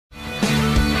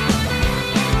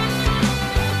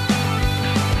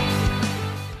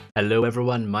Hello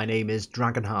everyone, my name is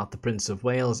Dragonheart, the Prince of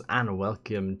Wales, and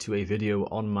welcome to a video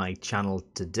on my channel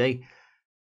today.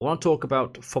 I want to talk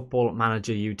about Football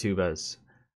Manager YouTubers.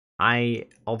 I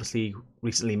obviously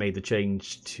recently made the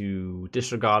change to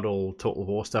disregard all Total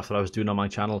War stuff that I was doing on my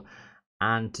channel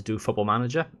and to do Football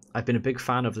Manager. I've been a big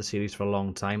fan of the series for a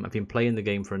long time. I've been playing the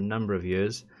game for a number of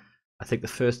years. I think the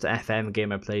first FM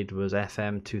game I played was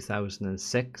FM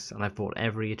 2006, and I've bought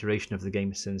every iteration of the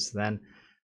game since then.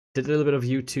 Did a little bit of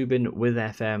YouTubing with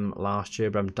FM last year,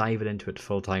 but I'm diving into it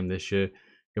full time this year.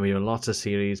 Gonna be doing lots of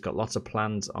series, got lots of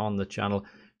plans on the channel.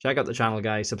 Check out the channel,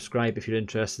 guys. Subscribe if you're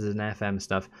interested in FM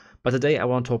stuff. But today I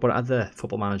want to talk about other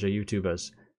Football Manager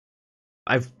YouTubers.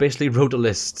 I've basically wrote a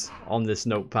list on this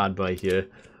notepad by here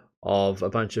of a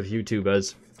bunch of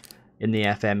YouTubers in the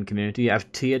FM community.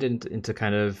 I've tiered into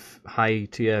kind of high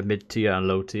tier, mid tier, and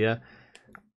low tier.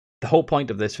 The whole point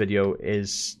of this video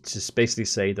is to basically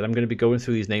say that I'm going to be going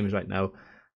through these names right now,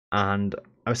 and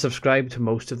I've subscribed to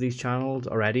most of these channels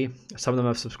already. Some of them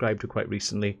I've subscribed to quite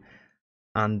recently,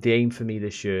 and the aim for me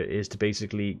this year is to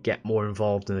basically get more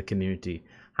involved in the community.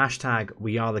 Hashtag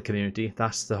we are the community.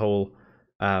 That's the whole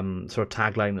sort of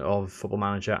tagline of Football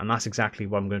Manager, and that's exactly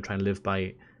what I'm going to try and live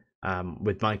by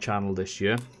with my channel this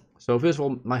year. So first of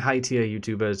all, my high tier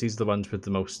YouTubers, these are the ones with the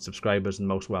most subscribers and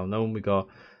most well known. We got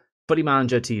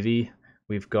FootyManagerTV,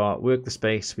 we've got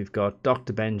WorkTheSpace, we've got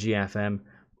DoctorBenjyFM,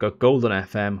 we've got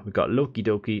GoldenFM, we've got Loki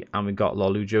Doki, and we've got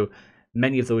Lollujo.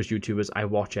 Many of those YouTubers I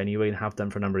watch anyway and have done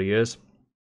for a number of years.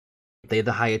 They're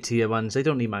the higher tier ones. They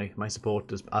don't need my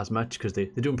support as much because they're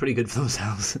doing pretty good for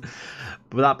themselves.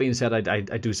 But with that being said, I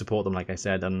do support them, like I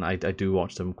said, and I do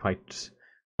watch them quite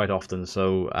often.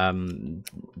 So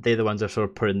they're the ones I've sort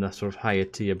of put in the sort of higher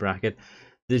tier bracket.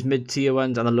 There's mid-tier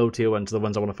ones and the low-tier ones are the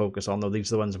ones I want to focus on, though.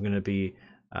 These are the ones I'm going to be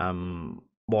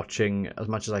watching as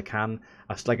much as I can.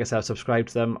 Like I said, I've subscribed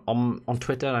to them. On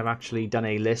Twitter, I've actually done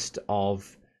a list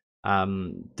of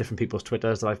different people's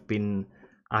Twitters that I've been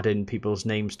adding people's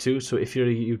names to. So if you're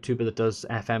a YouTuber that does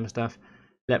FM stuff,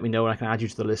 let me know and I can add you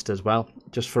to the list as well,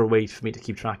 just for a way for me to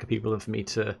keep track of people and for me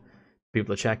to be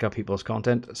able to check out people's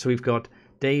content. So we've got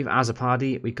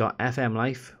DaveAzzopardi, we've got FM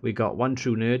Life, we've got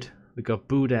OneTrueNerd, we got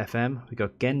BoodFM, we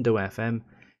got GendoFM,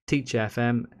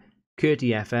 TeachFM,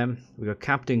 CurtyFM, we got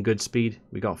CaptainGoodSpeed,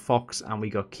 we got Fox, and we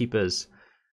got Keepers.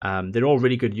 They're all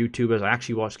really good YouTubers. I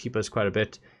actually watch Keepers quite a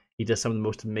bit. He does some of the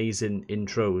most amazing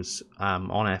intros on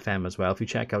FM as well. If you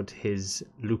check out his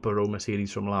Looper Roma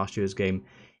series from last year's game,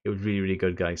 it was really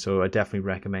good, guys. So I definitely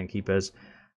recommend Keepers.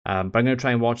 But I'm going to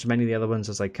try and watch as many of the other ones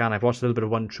as I can. I've watched a little bit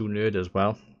of OneTrueNerd as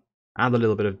well, and a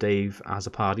little bit of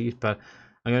DaveAzzopardi, but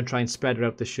I'm going to try and spread it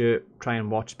out this year, try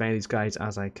and watch as many of these guys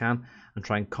as I can, and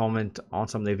try and comment on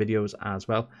some of their videos as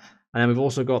well. And then we've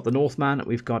also got TheNorthman,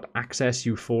 we've got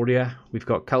AccessEuphoria, we've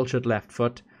got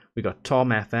CulturedLeftFoot, we've got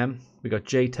TomFM, we've got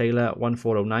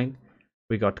JTaylor1409,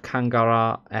 we've got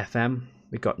KangaRFM,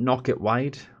 we've got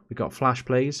KnockItWide, we've got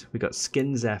FlashPlays, we've got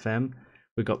Skinnz FM,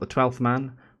 we've got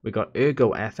TheNorthman, we've got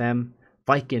ErgoFM,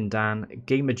 VikingDan,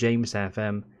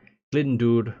 GamerJamesFM,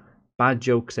 Glyndwr,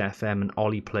 BadJokesFM, and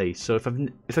Oliplays. So if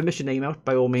I miss your name out,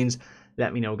 by all means,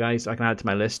 let me know, guys. I can add it to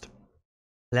my list.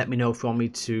 Let me know if you want me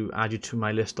to add you to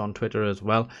my list on Twitter as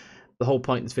well. The whole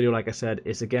point of this video, like I said,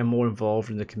 is to get more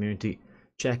involved in the community.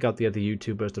 Check out the other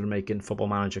YouTubers that are making Football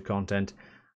Manager content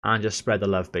and just spread the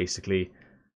love, basically.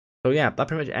 So yeah, that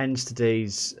pretty much ends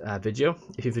today's video.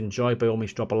 If you've enjoyed, by all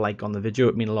means, drop a like on the video.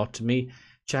 It means a lot to me.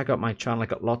 Check out my channel. I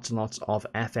got lots and lots of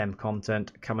FM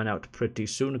content coming out pretty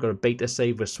soon. I've got a beta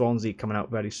save with Swansea coming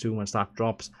out very soon once that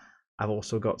drops. I've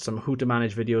also got some Who to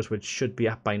Manage videos which should be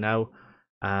up by now,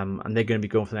 and they're going to be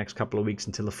going for the next couple of weeks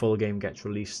until the full game gets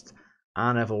released.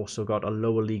 And I've also got a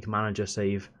lower league manager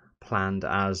save planned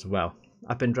as well.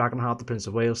 I've been Dragonheart, the Prince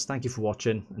of Wales. Thank you for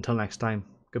watching. Until next time,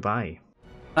 goodbye.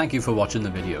 Thank you for watching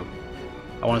the video.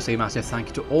 I want to say a massive thank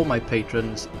you to all my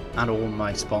patrons and all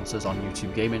my sponsors on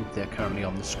YouTube Gaming. They're currently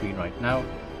on the screen right now.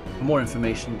 For more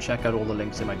information, check out all the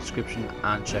links in my description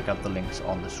and check out the links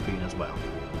on the screen as well.